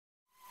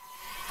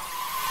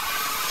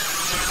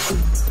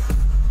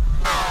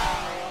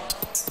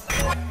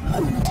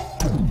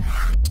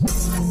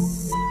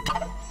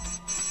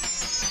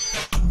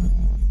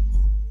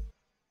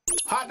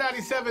Hot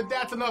 97,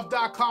 that's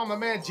Enuff.com. My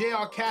man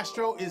JR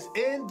Castro is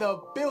in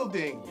the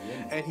building,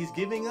 and he's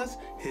giving us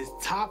his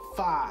top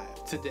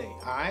 5 today,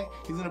 all right?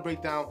 He's gonna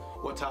break down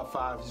what top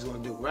 5 he's gonna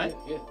do, right?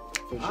 Yeah,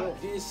 for sure.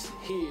 Right. This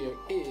here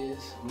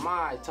is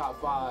my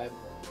top 5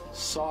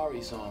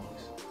 sorry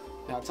songs.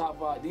 Now, top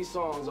 5, these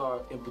songs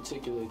are in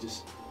particular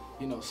just,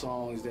 you know,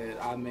 songs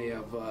that I may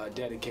have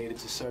dedicated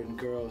to certain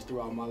girls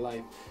throughout my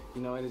life,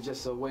 you know, and it's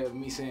just a way of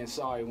me saying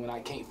sorry when I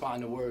can't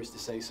find the words to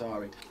say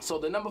sorry. So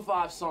the number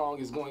 5 song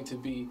is going to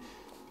be,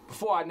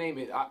 before I name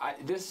it,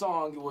 this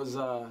song was,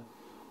 I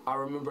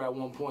remember at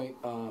one point,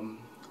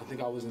 I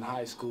think I was in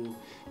high school,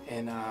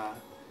 and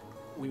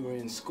we were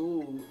in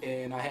school,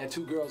 and I had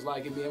 2 girls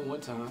liking me at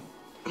one time.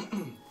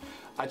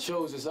 I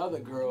chose this other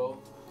girl.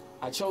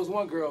 I chose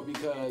one girl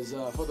because,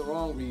 for the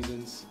wrong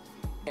reasons,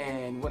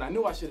 and when I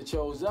knew I should have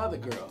chose the other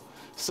girl.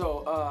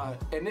 So,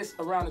 and this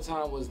around the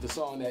time was the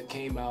song that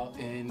came out,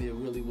 and it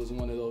really was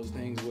one of those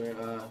things where,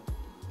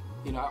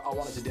 you know, I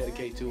wanted to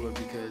dedicate to her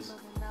because,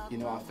 you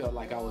know, I felt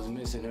like I was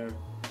missing her,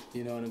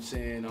 you know what I'm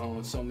saying,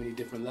 on so many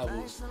different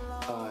levels.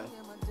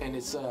 And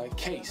it's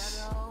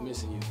Case,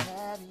 Missing You.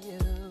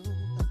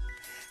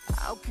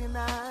 How can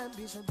I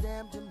be so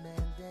damn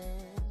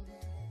demanding?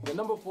 The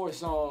number 4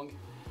 song,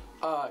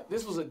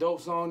 this was a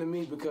dope song to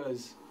me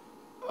because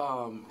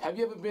have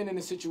you ever been in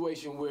a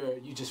situation where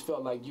you just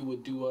felt like you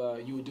would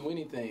do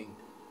anything,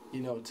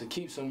 you know, to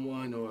keep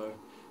someone or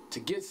to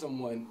get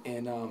someone?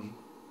 And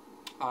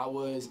I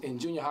was in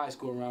junior high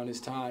school around this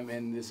time,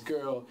 and this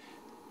girl,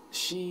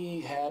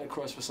 she had a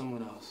crush for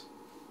someone else.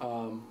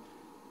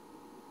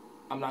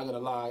 I'm not gonna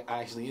lie,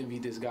 I actually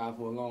envied this guy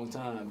for a long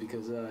time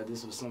because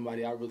this was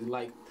somebody I really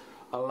liked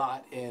a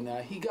lot, and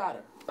he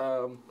got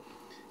her.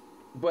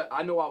 But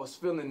I know I was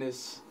feeling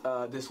this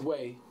this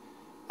way.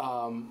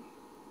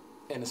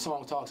 And the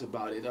song talks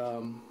about it.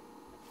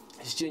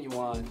 It's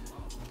Genuine,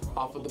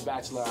 off of the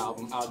Bachelor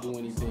album, I'll Do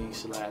Anything /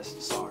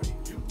 Sorry.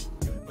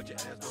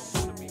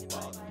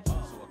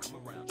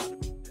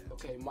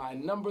 Okay, my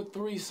number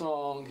 3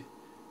 song,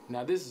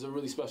 now this is a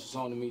really special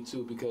song to me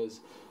too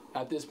because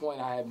at this point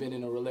I had been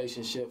in a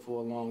relationship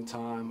for a long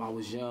time. I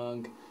was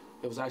young.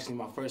 It was actually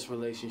my first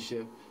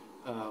relationship,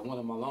 one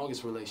of my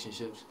longest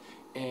relationships.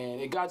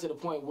 And it got to the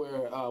point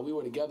where we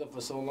were together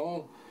for so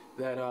long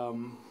that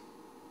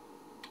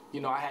you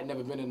know, I had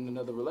never been in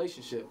another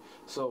relationship.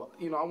 So,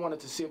 you know, I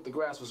wanted to see if the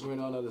grass was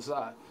greener on the other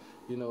side,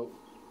 you know,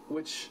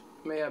 which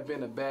may have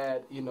been a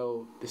bad, you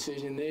know,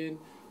 decision then,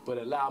 but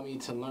it allowed me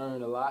to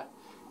learn a lot.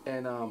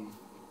 And I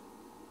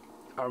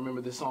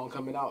remember this song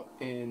coming out,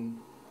 and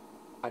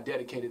I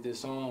dedicated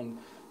this song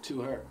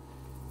to her.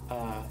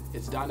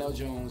 It's Donnell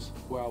Jones,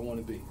 Where I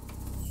Want to Be.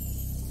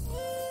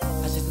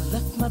 I just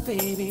left my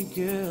baby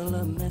girl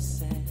a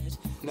message.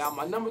 Now,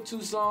 my number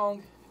 2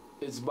 song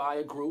is by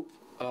a group.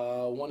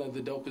 One of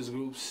the dopest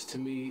groups to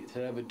me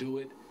to ever do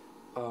it.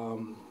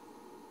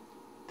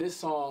 This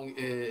song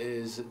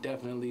is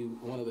definitely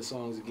one of the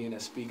songs, again,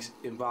 that speaks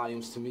in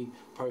volumes to me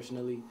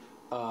personally.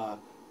 I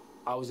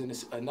was in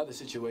another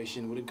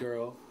situation with a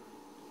girl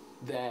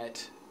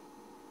that,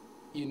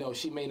 you know,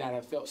 she may not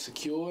have felt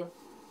secure,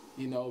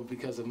 you know,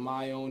 because of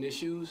my own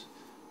issues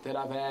that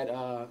I've had,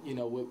 you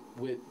know,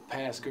 with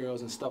past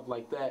girls and stuff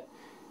like that.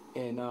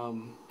 And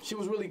she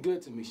was really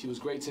good to me. She was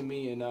great to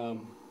me, and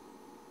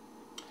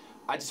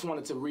I just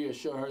wanted to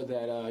reassure her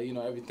that, you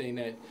know, everything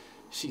that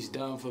she's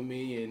done for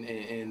me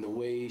and the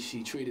way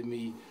she treated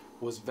me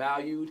was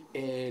valued,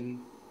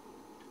 and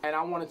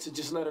I wanted to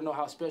just let her know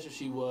how special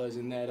she was,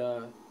 and that,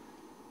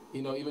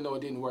 you know, even though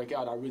it didn't work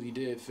out, I really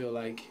did feel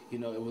like, you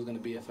know, it was going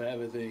to be a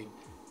forever thing,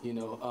 you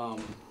know.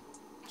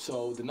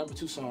 So the number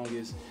 2 song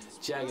is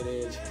Jagged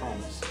Edge,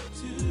 Promise.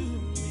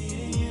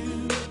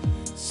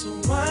 So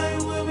why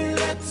will we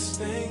let this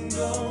thing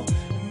go?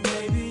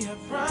 Maybe I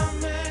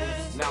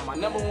promise. Now, my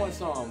number 1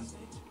 song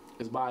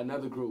is by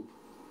another group.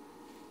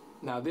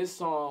 Now, this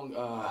song,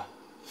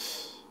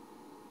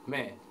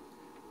 man,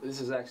 this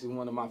is actually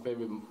one of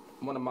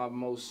my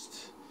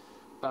most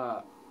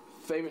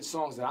favorite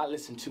songs that I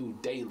listen to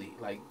daily.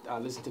 Like, I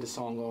listen to the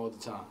song all the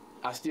time.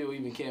 I still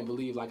even can't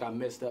believe, like, I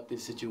messed up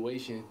this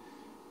situation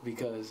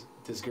because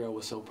this girl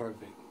was so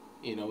perfect,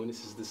 you know, and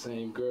this is the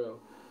same girl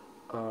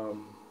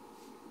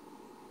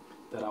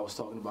that I was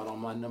talking about on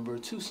my number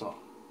 2 song.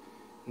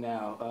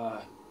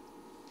 Now,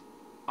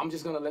 I'm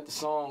just gonna let the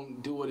song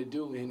do what it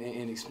do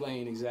and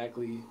explain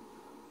exactly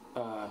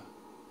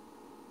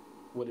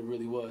what it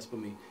really was for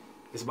me.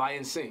 It's by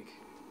NSYNC,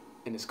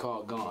 and it's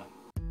called Gone.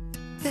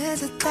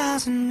 There's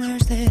 1,000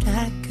 words that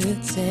I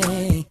could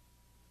say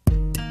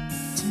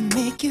to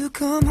make you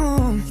come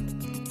home.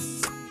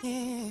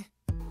 Yeah.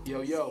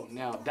 Yo,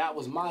 now that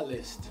was my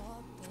list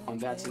on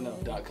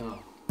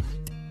that'senuff.com.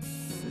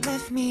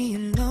 Left me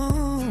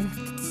alone.